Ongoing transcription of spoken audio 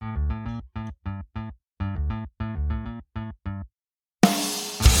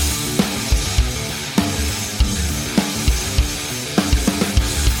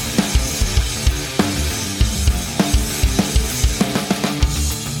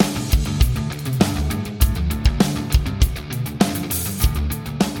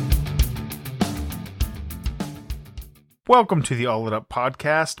Welcome to the All It Up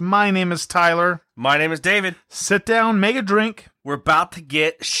podcast. My name is Tyler. My name is David. Sit down, make a drink. We're about to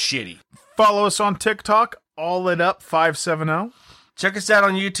get shitty. Follow us on TikTok, All It Up 570. Check us out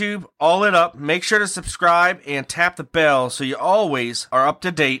on YouTube, All It Up. Make sure to subscribe and tap the bell so you always are up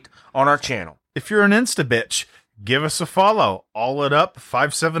to date on our channel. If you're an Insta bitch, give us a follow, All It Up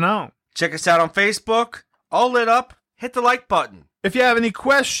 570. Check us out on Facebook, All It Up. Hit the like button. If you have any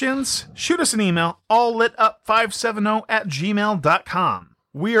questions, shoot us an email, allitup570@gmail.com.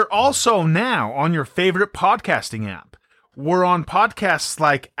 We are also now on your favorite podcasting app. We're on podcasts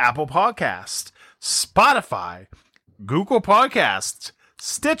like Apple Podcasts, Spotify, Google Podcasts,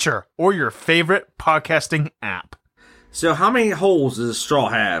 Stitcher, or your favorite podcasting app. So how many holes does a straw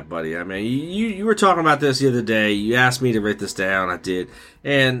have, buddy? I mean, you were talking about this the other day. You asked me to write this down. I did.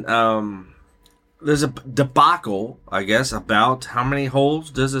 And there's a debacle, I guess, about how many holes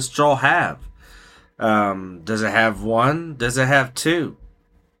does a straw have. Does it have one? Does it have two?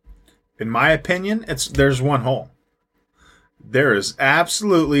 In my opinion, there's one hole. There is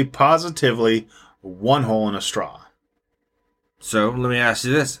absolutely, positively one hole in a straw. So let me ask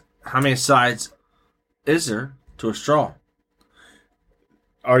you this. How many sides is there to a straw?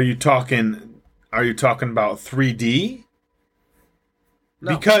 Are you talking about 3D?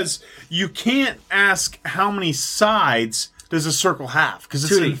 No. Because you can't ask how many sides does a circle have, because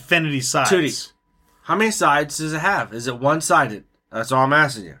it's 2D. infinity sides. 2D. How many sides does it have? Is it one-sided? That's all I'm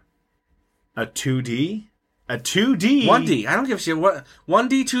asking you. A 2D? A 2D? 1D. I don't give a shit. What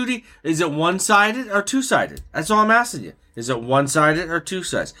 1D, 2D? Is it one-sided or two-sided? That's all I'm asking you. Is it one-sided or two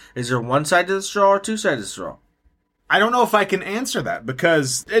sides? Is there one side to the straw or two sides to the straw? I don't know if I can answer that,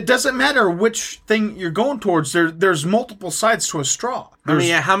 because it doesn't matter which thing you're going towards. There's multiple sides to a straw. How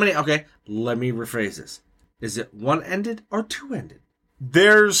many? Okay, let me rephrase this. Is it one-ended or two-ended?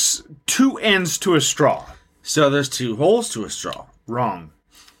 There's two ends to a straw. So there's two holes to a straw. Wrong.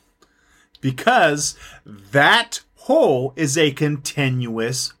 Because that hole is a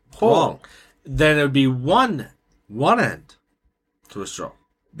continuous hole. Wrong. Then it would be one end to a straw.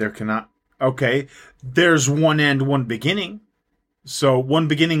 There cannot... Okay, there's one end, one beginning. So one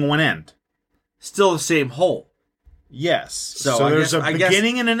beginning, one end. Still the same hole. Yes. So there's a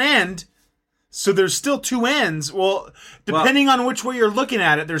beginning and an end. So there's still two ends. Well, depending on which way you're looking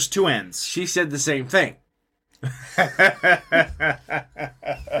at it, there's two ends. She said the same thing.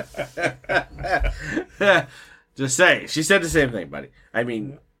 Just say she said the same thing, buddy. I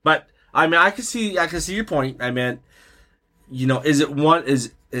can see your point. I meant, is it one?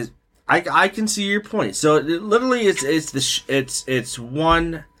 I can see your point. So literally, it's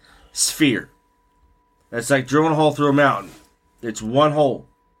one sphere. It's like drilling a hole through a mountain. It's one hole.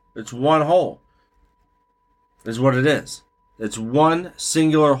 It's one hole. Is what it is. It's one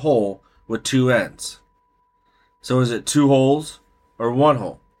singular hole with two ends. So is it two holes or one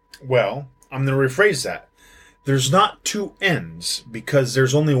hole? Well, I'm going to rephrase that. There's not two ends because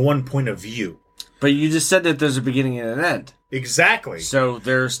there's only one point of view. But you just said that there's a beginning and an end. Exactly. So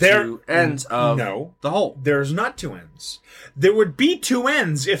there's two ends of the hole. There's not two ends. There would be two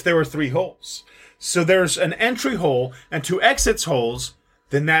ends if there were three holes. So there's an entry hole and two exits holes,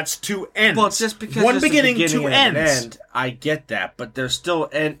 then that's two ends. Well, it's just because one there's beginning, a beginning two and ends. an end. I get that, but there's still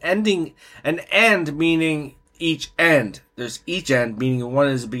an ending, an end meaning each end. There's each end meaning one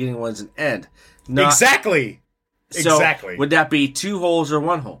is a beginning, one is an end. Exactly. So exactly. Would that be two holes or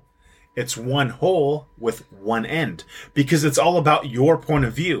one hole? It's one hole with one end, because it's all about your point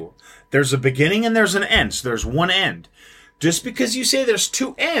of view. There's a beginning and there's an end, so there's one end. Just because you say there's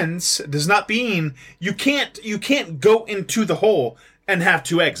two ends does not mean you can't go into the hole and have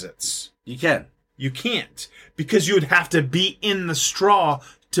two exits. You can. You can't, because you would have to be in the straw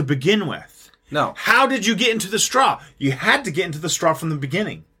to begin with. No. How did you get into the straw? You had to get into the straw from the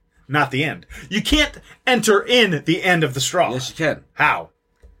beginning, not the end. You can't enter in the end of the straw. Yes, you can. How?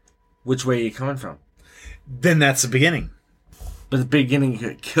 Which way are you coming from? Then that's the beginning. But the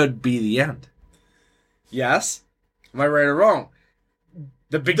beginning could be the end. Yes? Am I right or wrong?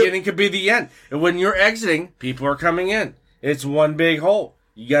 The beginning could be the end. And when you're exiting, people are coming in. It's one big hole.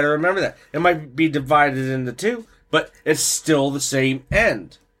 You got to remember that. It might be divided into two, but it's still the same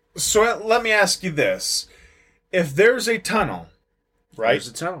end. So let me ask you this. If there's a tunnel, right? There's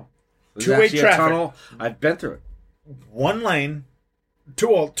a tunnel. There's Two-way actually traffic. a tunnel. I've been through it. One lane,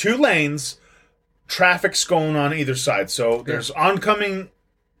 two lanes, traffic's going on either side. So there's oncoming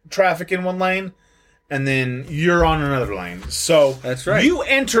traffic in one lane, and then you're on another lane. So that's right. You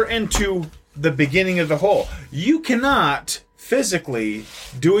enter into the beginning of the hole. You cannot physically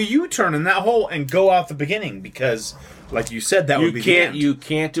do a U-turn in that hole and go out the beginning, because, like you said, that would be the end. You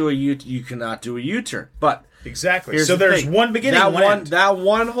cannot do a U-turn. But Exactly. Here's So the there's thing. one beginning, one end. That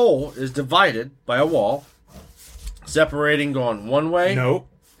one hole is divided by a wall, separating going one way No.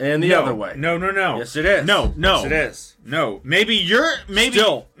 and the other way. No. Yes, it is. No. Yes, it is. No. Maybe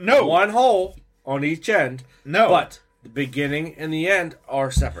Still, no. one hole on each end. No. But the beginning and the end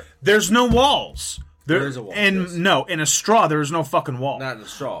are separate. There's no walls. There is a wall, And yes. no, in a straw, there is no fucking wall. Not in the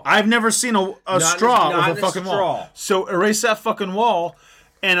straw. I've never seen a straw not with in a a fucking straw. wall. So erase that fucking wall,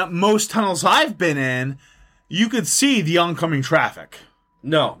 and most tunnels I've been in, you could see the oncoming traffic.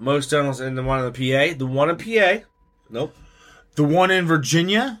 No, most tunnels in the one in the PA. The one in PA, nope. The one in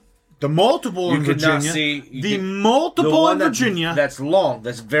Virginia, the multiple in could not Virginia, see- the multiple in Virginia. That's long.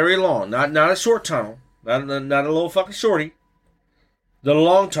 That's very long. Not a short tunnel. Not a little fucking shorty. The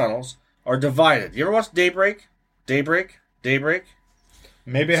long tunnels are divided. You ever watch Daybreak? Daybreak.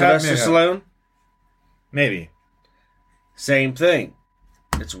 Maybe I Sylvester have. Stallone. Maybe. Same thing.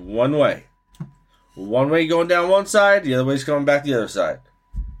 It's one way. One way going down one side. The other way's coming back the other side.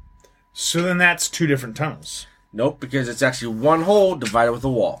 So then that's two different tunnels. Nope, because it's actually one hole divided with a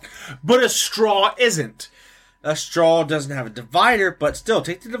wall. But a straw isn't. A straw doesn't have a divider, but still,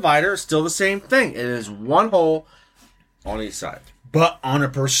 take the divider. It's still the same thing. It is one hole on each side. But on a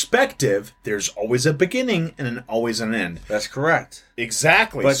perspective, there's always a beginning and always an end. That's correct.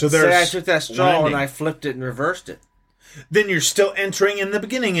 Exactly. But so say there's I took that one straw and ending. I flipped it and reversed it. Then you're still entering in the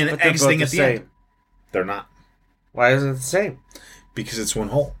beginning and But they're exiting both at the the end. same. They're not. Why isn't it the same? Because it's one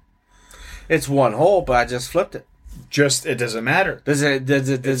hole. It's one hole, but I just flipped it. Just, it doesn't matter. Does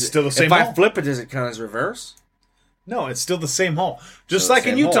It's still the same If I hole. flip it, does it count as reverse? No, it's still the same hole. Just Still the like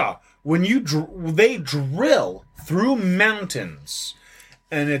in same Utah, hole. when they drill through mountains,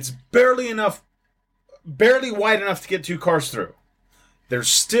 and it's barely wide enough to get two cars through. There's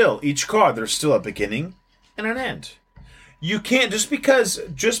still a beginning and an end. You can't just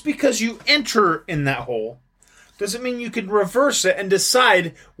because you enter in that hole doesn't mean you can reverse it and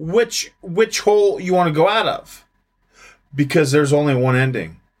decide which hole you want to go out of. Because there's only one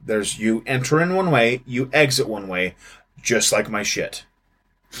ending. There's you enter in one way, you exit one way, just like my shit.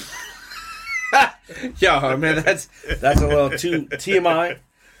 Yeah, I mean that's a little too TMI.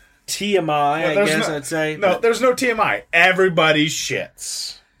 I there's guess no- I'd say. No, there's no TMI. Everybody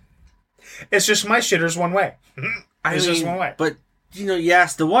shits. It's just my shitter's one way. It's just one way. But you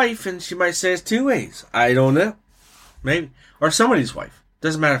ask the wife, and she might say it's two ways. I don't know. Maybe or somebody's wife.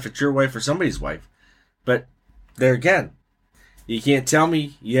 Doesn't matter if it's your wife or somebody's wife. But there again, you can't tell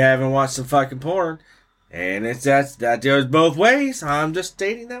me you haven't watched some fucking porn, and that goes both ways. I'm just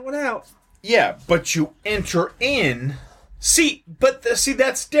stating that one out. Yeah, but you enter in. See,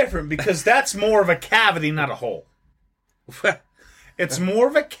 that's different because that's more of a cavity, not a hole. It's more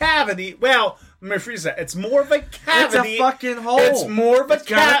of a cavity. Well, let me rephrase that. It's more of a cavity. It's a fucking hole. It's more of a It's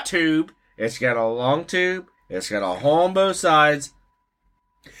got a tube. It's got a long tube. It's got a hole on both sides.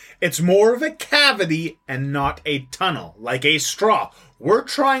 It's more of a cavity and not a tunnel, like a straw. We're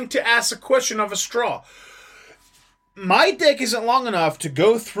trying to ask a question of a straw. My dick isn't long enough to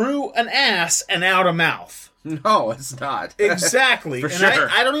go through an ass and out a mouth. No, it's not. Exactly. For And sure.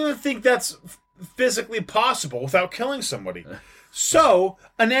 I don't even think that's physically possible without killing somebody. So,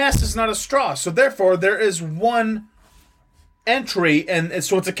 an ass is not a straw. So, therefore, there is one entry, and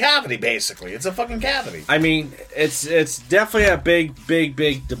so it's a cavity, basically. It's a fucking cavity. I mean, it's definitely a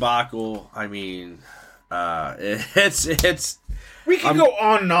big debacle. I mean, it's We can go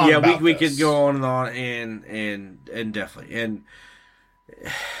on and on. yeah, about we this. could go on and on and definitely and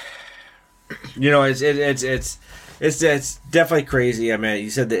it's definitely crazy. I mean, you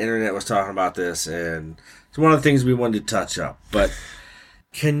said the internet was talking about this, and it's one of the things we wanted to touch up. But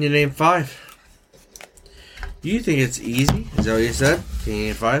can you name 5? Do you think it's easy? Is that what you said? Can you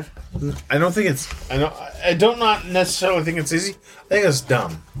name 5? I don't think it's. I don't not necessarily think it's easy. I think it's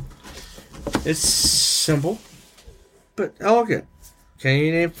dumb. It's simple, but elegant. Can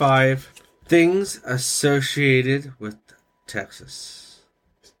you name 5 things associated with Texas?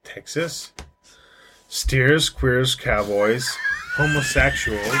 Texas, steers, queers, cowboys,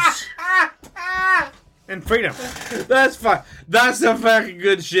 homosexuals, and freedom. That's fine. That's some fucking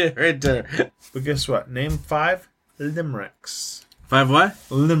good shit right there. But guess what? Name 5 limericks. 5 what?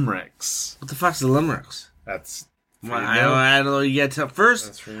 Limericks. What the fuck's the limericks? That's. Well, I don't know. You gotta tell first.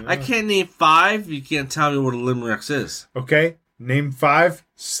 That's for you to I know. can't name 5. You can't tell me what a limericks is. Okay. Name 5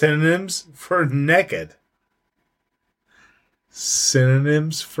 synonyms for naked.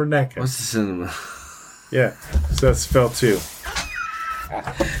 Synonyms for naked. What's the cinema? Yeah. So that's spelled too.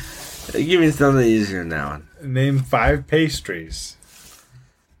 Give me something easier now. Name 5 pastries.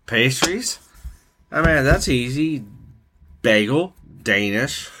 Pastries? I mean, that's easy. Bagel,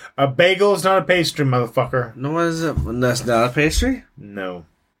 Danish. A bagel is not a pastry, motherfucker. No, what is it? That's not a pastry? No.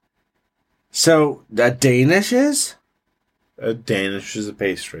 So, a Danish is? A Danish is a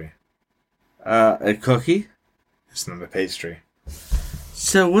pastry. A cookie? It's not a pastry.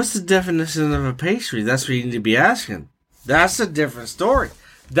 So, what's the definition of a pastry? That's what you need to be asking. That's a different story.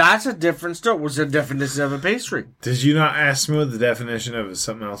 What's the definition of a pastry? Did you not ask me what the definition of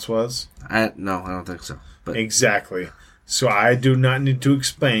something else was? No, I don't think so. But Exactly. So I do not need to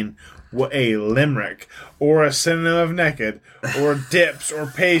explain what a limerick or a synonym of naked or dips or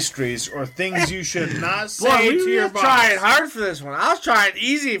pastries or things you should not say to your boss. Trying hard for this one. I was trying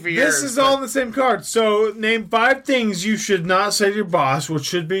easy for you. This is all in the same card. So name 5 things you should not say to your boss, which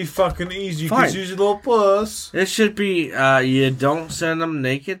should be fucking easy because use your little puss. It should be you don't send them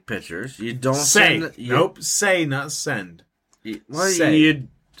naked pictures. You don't say. Nope. Say, not send. Say.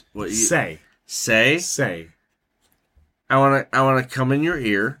 Say. Say. Say. I wanna come in your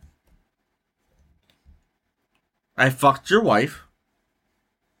ear. I fucked your wife.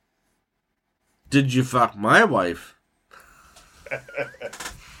 Did you fuck my wife?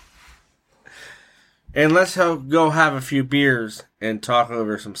 And let's go have a few beers and talk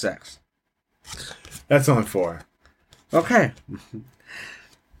over some sex. That's only 4. Okay.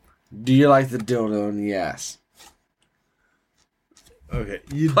 Do you like the dildo in the ass? Okay,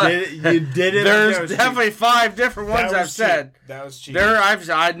 you did it. There's definitely 5 different ones I've said. That was cheating.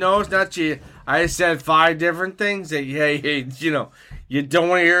 I know it's not cheating. I said 5 different things that you don't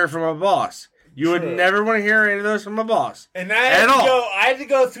want to hear from a boss. You would never want to hear any of those from a boss. And I had to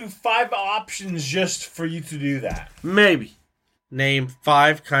go through 5 options just for you to do that. Maybe. Name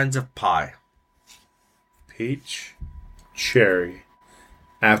 5 kinds of pie. Peach, cherry,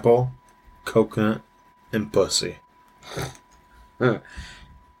 apple, coconut, and pussy. You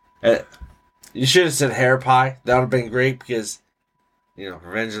should have said hair pie. That would have been great because,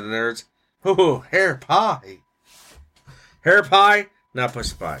 Revenge of the Nerds. Ooh, hair pie. Hair pie, not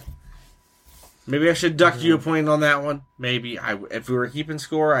pussy pie. Maybe I should duck you a point on that one. Maybe. If we were keeping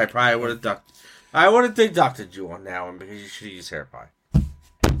score, I probably would have ducked. I would have deducted you on that one because you should use hair pie.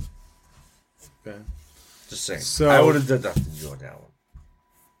 Okay. Just saying. So, I would have deducted you on that one.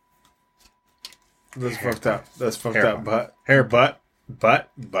 That's fucked up. That's fucked Hair up. pie. But.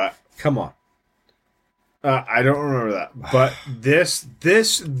 Come on. I don't remember that. But this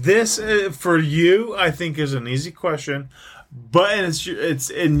for you, I think, is an easy question. But it's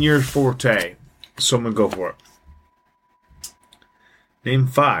in your forte. So I'm going to go for it. Name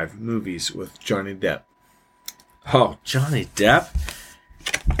 5 movies with Johnny Depp. Oh, Johnny Depp.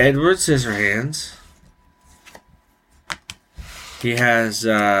 Edward Scissorhands. He has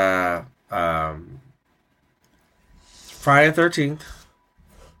Friday the 13th.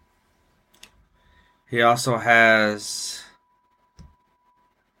 He also has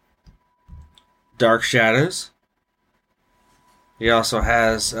Dark Shadows. He also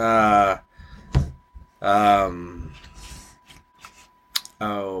has Pirates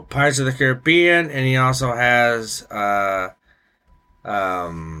of the Caribbean, and he also has not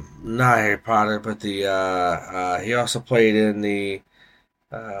Harry Potter, but the he also played in the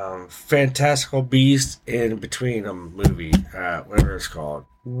Fantastical Beasts in Between Them movie, whatever it's called.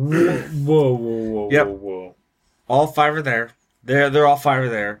 Whoa. Yep. Whoa. All 5 are there. They're all 5 are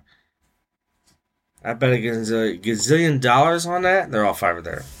there. I bet a gazillion dollars on that. They're all 5 are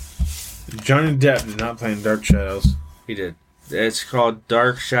there. Johnny Depp did not play in Dark Shadows. He did. It's called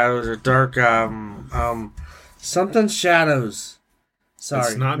Dark Shadows or Dark something Shadows. Sorry,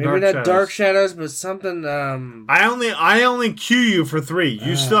 it's not maybe Dark not Shadows. Dark Shadows, but something. I only cue you for 3.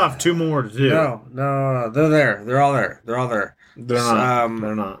 You still have 2 more to do. No, they're there. They're all there. They're not.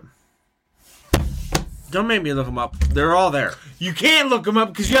 They're not. Don't make me look them up. They're all there. You can't look them up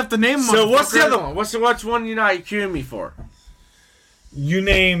because you have to name them. So what's the other one? What's one you're not queuing me for? You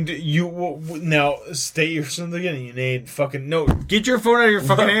named now. State something again. You named fucking no. Get your phone out of your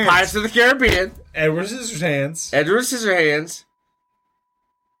fucking hands. Pirates of the Caribbean. Edward Scissorhands. Edward Scissorhands.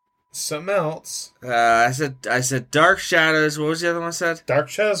 Something else. I said Dark Shadows. What was the other one I said? Dark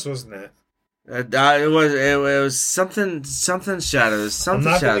Shadows, wasn't it? It was something Shadows. Something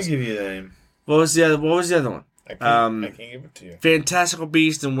I'm not Shadows. going to give you the name. What was the other one? I can't give it to you. Fantastical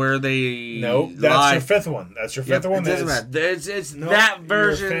Beast and where they Nope, that's your 5th one. That's your 5th one. It doesn't matter. It's that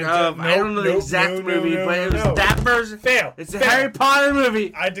version of I don't know the exact movie, but it was that version. Fail. It's a Harry Potter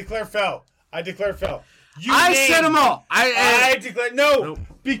movie. I declare fail. I said them all. I declare no, nope.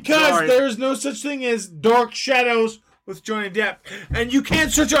 because there is no such thing as Dark Shadows with Johnny Depp, and you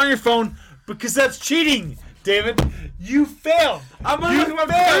can't search it on your phone because that's cheating. David, you failed. I'm gonna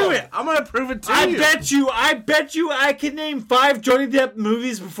prove it. I'm gonna prove it to you. I bet you I can name 5 Johnny Depp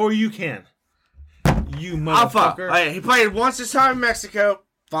movies before you can. You motherfucker. Hey, he played Once This Time in Mexico.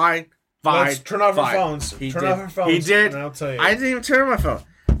 Fine. Let's turn off fine. our phones. He turn did. off our phones. He did. And I'll tell you. I didn't even turn on my phone.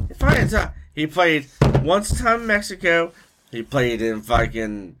 Fine. He played Once This Time in Mexico. He played in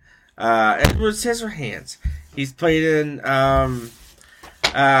fucking Edward Scissorhands. He's played in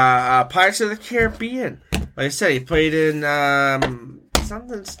Pirates of the Caribbean. Like I said, he played in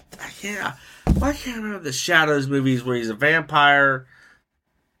something. I can't remember the Shadows movies where he's a vampire.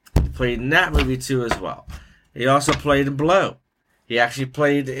 He played in that movie too as well. He also played in Blow. He actually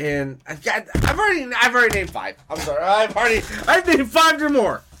played in. I've already named 5. I'm sorry. I've named 5 or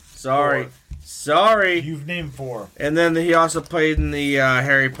more. Sorry. You've named 4. And then he also played in the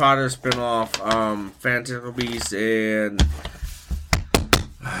Harry Potter spinoff, Fantastic Beasts, and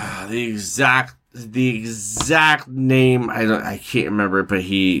the exact name I can't remember, but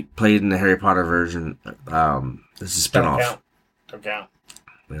he played in the Harry Potter version. This is a spinoff. Don't count.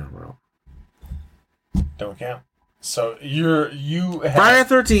 Yeah, well. Don't count. So you have, Friday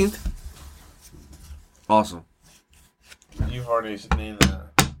the 13th. Awesome. You've already named that.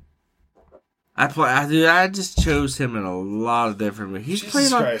 I just chose him in a lot of different movies. He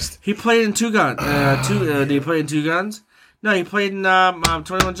played in Two Guns. Did he play in Two Guns? No, he played in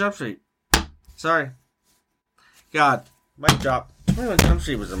 21 Jump Street. Sorry. God, mic drop. 21 Jump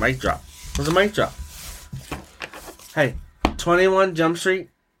Street was a mic drop. Hey, 21 Jump Street.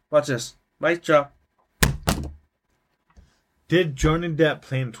 Watch this. Mic drop. Did Johnny Depp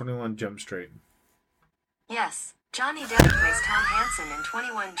play in 21 Jump Street? Yes. Johnny Depp plays Tom Hansen in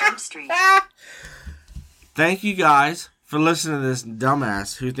 21 Jump Street. Thank you guys for listening to this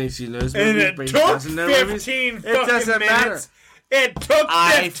dumbass who thinks he knows and movies, it but he took doesn't know 15 movies. fucking It doesn't minutes. matter. It took 15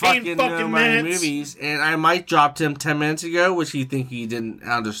 I fucking know fucking my minutes. movies, and I mic dropped him 10 minutes ago, which he think he didn't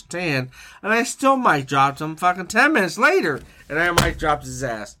understand, and I still mic dropped him fucking 10 minutes later, and I mic dropped his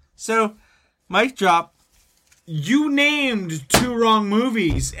ass. So, mic drop. You named 2 wrong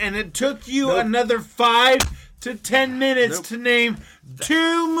movies, and it took you another 5 to 10 minutes to name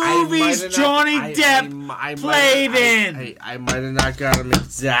 2 movies Johnny Depp played in. I might have not got him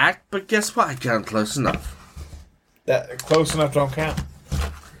exact, but guess what? I got him close enough. That close enough don't count.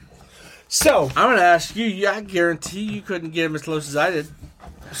 So I'm gonna ask you. I guarantee you couldn't get him as close as I did.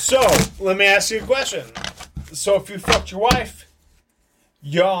 So let me ask you a question. So if you fucked your wife,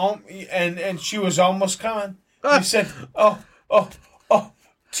 and she was almost coming, you said, "Oh,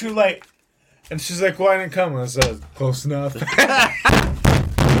 too late," and she's like, "Why didn't come?" And I said, "Close enough." What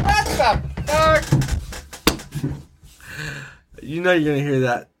the fuck? You know you're gonna hear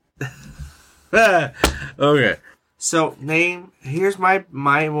that. Okay. So here's my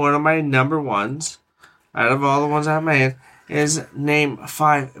one of my number ones out of all the ones I have in my head is name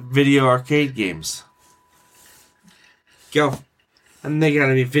 5 video arcade games. Go. And they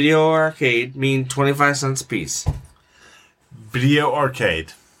gotta be video arcade, mean 25 cents a piece. Video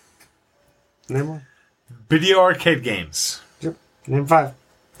arcade. Name one. Video arcade games. Yep. Name 5.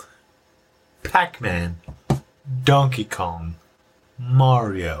 Pac-Man, Donkey Kong,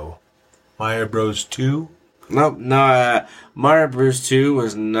 Mario Bros. 2. Nope, no, Mario Bros. 2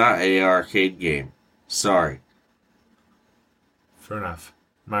 was not a arcade game. Sorry. Fair enough.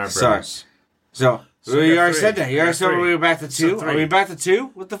 Mario Bros. Sorry. So we already said that. You already said we were back to 2. So Are we back to 2?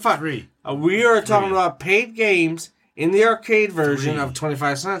 What the fuck? 3. We are talking about paid games in the arcade version of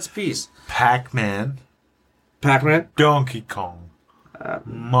 25 cents a piece. Pac-Man, Donkey Kong,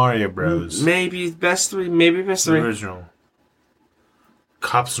 Mario Bros. Maybe best 3. Maybe best 3. Original.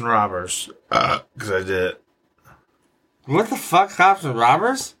 Cops and Robbers. Because I did it. What the fuck? Cops and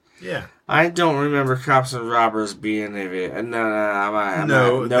Robbers? Yeah. I don't remember Cops and Robbers being a video.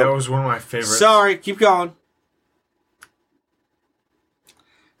 No, that was one of my favorites. Sorry, keep going.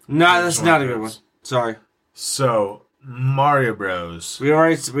 No, that's not a good one. Sorry. So, Mario Bros. We've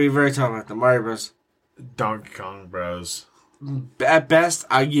already talked about the Mario Bros. Donkey Kong Bros. At best,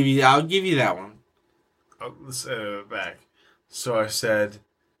 I'll give you that one. Oh, let's back. So I said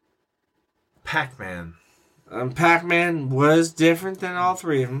Pac-Man. Pac-Man was different than all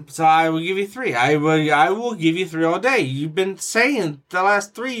 3 of them, so I will give you 3. I will give you 3 all day. You've been saying the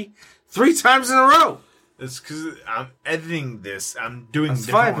last 3 times in a row. It's because I'm editing this. I'm doing That's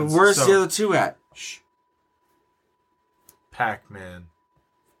different fine, but ones. where's the other 2 at? Shh. Pac-Man.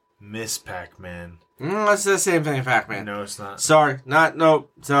 Miss Pac-Man. It's the same thing, Pac-Man. No, it's not. Sorry,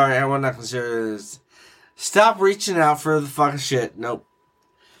 sorry, I will not consider this. Stop reaching out for the fucking shit. Nope.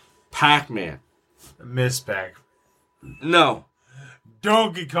 Pac-Man. Miss Pac. No.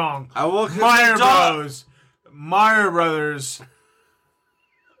 Donkey Kong. I will Mario Bros. Mario Brothers,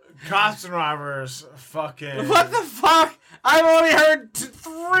 Cops and Robbers, fucking... What the fuck? I've only heard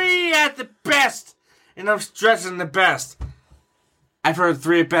 3 at the best. And I'm stretching the best. I've heard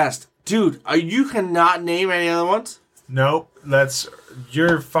 3 at best. Dude, you cannot name any other ones? Nope.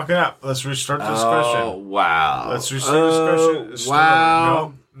 You're fucking up. Let's restart the discussion. Oh, wow. Let's restart the discussion.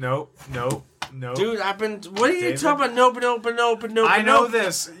 Wow. Nope. Dude, what are you talking about? Nope. I know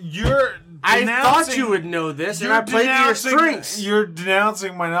this. You're I thought denouncing- you would know this, and you're I played to your denouncing- strengths. You're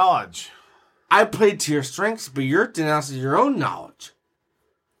denouncing my knowledge. I played to your strengths, but you're denouncing your own knowledge.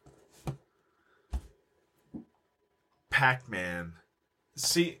 Pac-Man.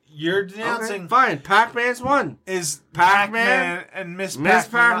 See, you're denouncing... Okay, fine. Pac-Man's one. Is Pac-Man Pac-Man and Miss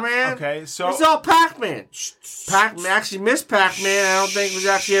Pac-Man. Okay, so... It's all Pac-Man. Actually, Miss Pac-Man, I don't think was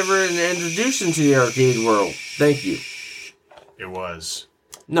actually ever an introduction to the arcade world. Thank you. It was.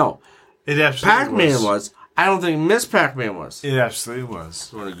 No. It absolutely Pac-Man was. I don't think Miss Pac-Man was. It absolutely was.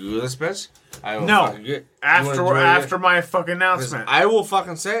 You want to Google this, bitch? No. After my fucking announcement. I will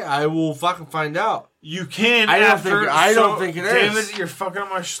fucking find out. You can. I don't think it is. David, you're fucking up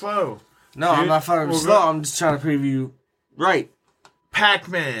my slow. No, Dude, I'm not fucking we're slow. good. I'm just trying to preview right.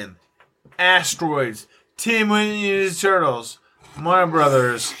 Pac-Man, Asteroids, Teenage Mutant Ninja Turtles, Mario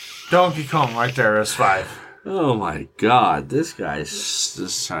Brothers, Donkey Kong. Right there, that's 5. Oh my god, this guy's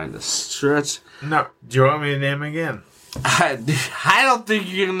just trying to stretch. No, do you want me to name them again? I don't think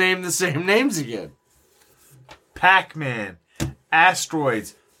you can name the same names again. Pac-Man,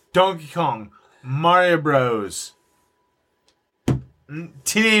 Asteroids, Donkey Kong, Mario Bros.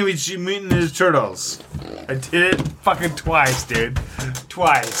 Teenage Mutant Ninja Turtles. I did it fucking twice, dude.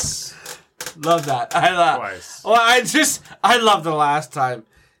 Twice. Love that. I love. Twice. Well, I love the last time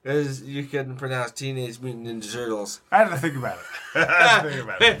because you couldn't pronounce Teenage Mutant Ninja Turtles. I had to think about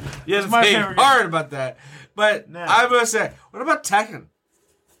it. You have to my think favorite hard about that. But No. I'm gonna say, what about Tekken?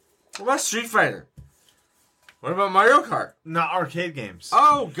 What about Street Fighter? What about Mario Kart? Not arcade games.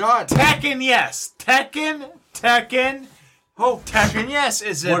 Oh God. Tekken, yes. Tekken. Oh, Tekken, yes.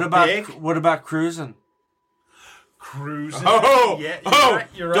 Is it what about big? what about cruising? Cruising. Oh, yeah,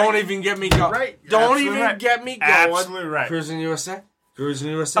 you're right. Don't even get me going. right. You're Don't absolutely even right. get me going. Absolutely right. Cruising USA. Cruising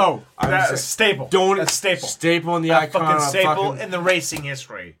USA. Oh, I'm that's saying, a staple. That's staple. Staple in the A icon. fucking of staple fucking- in the racing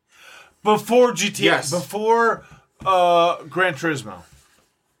history. Before GTA. Yes. Before Gran Turismo.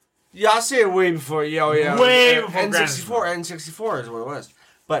 Yeah, I'll say it way before. Yeah. Way before N64. N64 is what it was.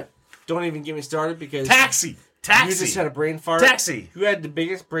 But don't even get me started because Taxi. you just had a brain fart. Taxi. Who had the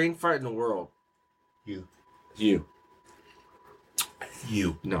biggest brain fart in the world? You.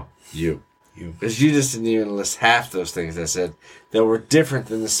 No, you. Because you just didn't even list half those things I said that were different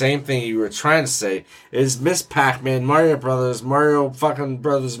than the same thing you were trying to say. Is Miss Pac-Man, Mario Brothers, Mario fucking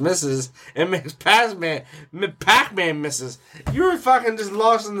Brothers misses, and Miss Pac-Man misses. You were fucking just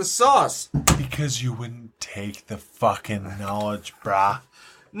lost in the sauce. Because you wouldn't take the fucking knowledge, brah.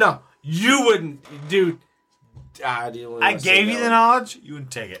 No, you wouldn't, dude. I gave you the knowledge. You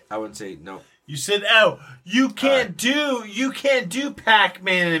wouldn't take it. I wouldn't say no. You said, "Oh, you can't do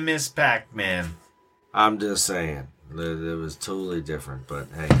Pac-Man and Miss Pac-Man." I'm just saying it was totally different. But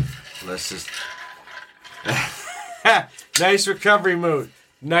hey, let's just nice recovery mood.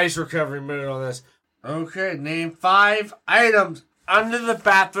 Nice recovery mood on this. Okay, name 5 items under the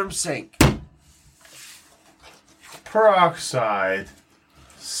bathroom sink. Peroxide,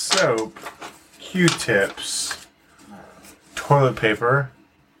 soap, Q-tips, toilet paper,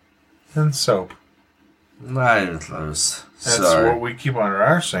 and soap. Not even close. That's Sorry. what we keep under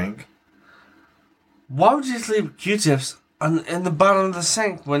our sink. Why would you just leave Q-tips in the bottom of the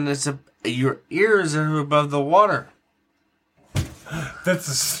sink when your ears are above the water? That's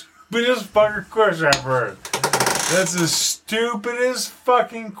the stupidest fucking question I've heard. That's the stupidest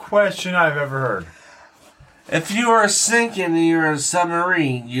fucking question I've ever heard. If you are sinking and you're in a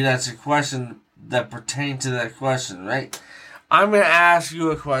submarine, that's a question that pertains to that question, right? I'm going to ask you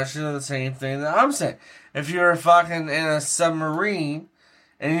a question of the same thing that I'm saying. If you're fucking in a submarine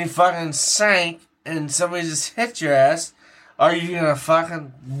and you fucking sank and somebody just hit your ass, are you going to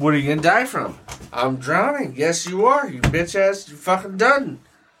fucking... What are you going to die from? I'm drowning. Yes, you are. You bitch ass. You fucking done.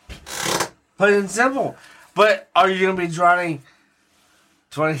 Plain and simple. But are you going to be drowning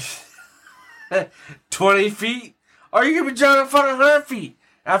 20 feet? Or are you going to be drowning fucking 100 feet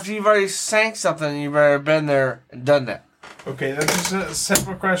after you've already sank something and you've already been there and done that? Okay, that's just a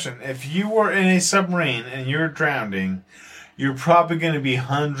simple question. If you were in a submarine and you're drowning, you're probably going to be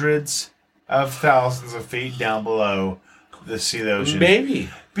hundreds of thousands of feet down below the sea the ocean. Maybe.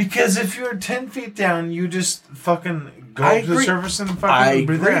 Because if you're 10 feet down, you just fucking go I up to the agree. surface and I fucking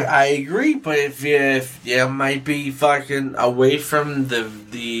breathe agree. air. I agree. But if you might be fucking away from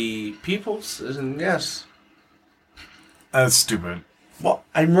the peoples, and yes. That's stupid. Well,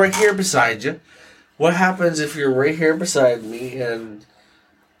 I'm right here beside you. What happens if you're right here beside me and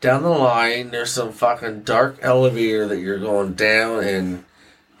down the line there's some fucking dark elevator that you're going down and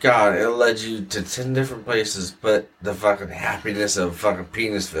God, it led you to 10 different places but the fucking happiness of fucking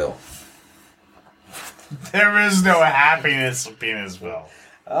Penisville. There is no happiness in Penisville.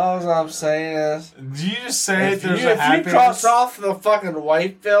 All I'm saying is, Did you just say if there's you, a if you happiness? cross off the fucking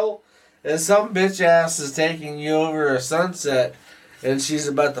Whiteville and some bitch ass is taking you over a sunset and she's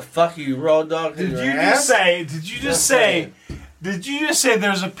about to fuck you raw dog in Did your you ass? just say? Did you just say? Did you just say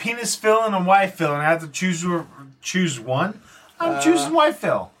there's a Penisville and a Whiteville, and I have to choose one? I'm choosing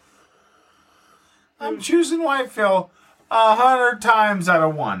Whiteville. I'm choosing Whiteville 100 times out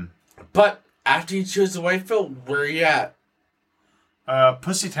of 1. But after you choose the Whiteville, where are you at?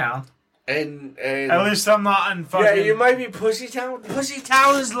 Pussytown. And At least I'm not in fucking. yeah, you might be Pussytown.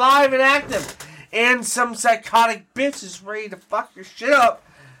 Pussytown is live and active, and some psychotic bitch is ready to fuck your shit up.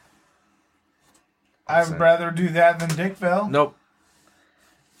 I'd rather do that than Dickville. Nope.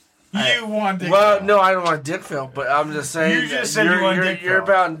 You want Dickville? Well, no, I don't want Dickville, but I'm just saying. You just that said you want Dickville. You're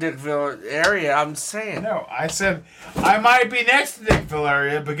about in Dickville area. I'm saying. No, I said I might be next to Dickville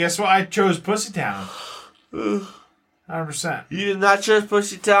area, but guess what? I chose Pussytown. 100%. You did not choose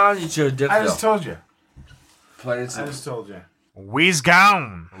Pussytown. You chose Dickville. I just told you. Plain and I simple. just told you. We's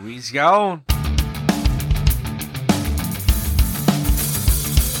gone. We's gone.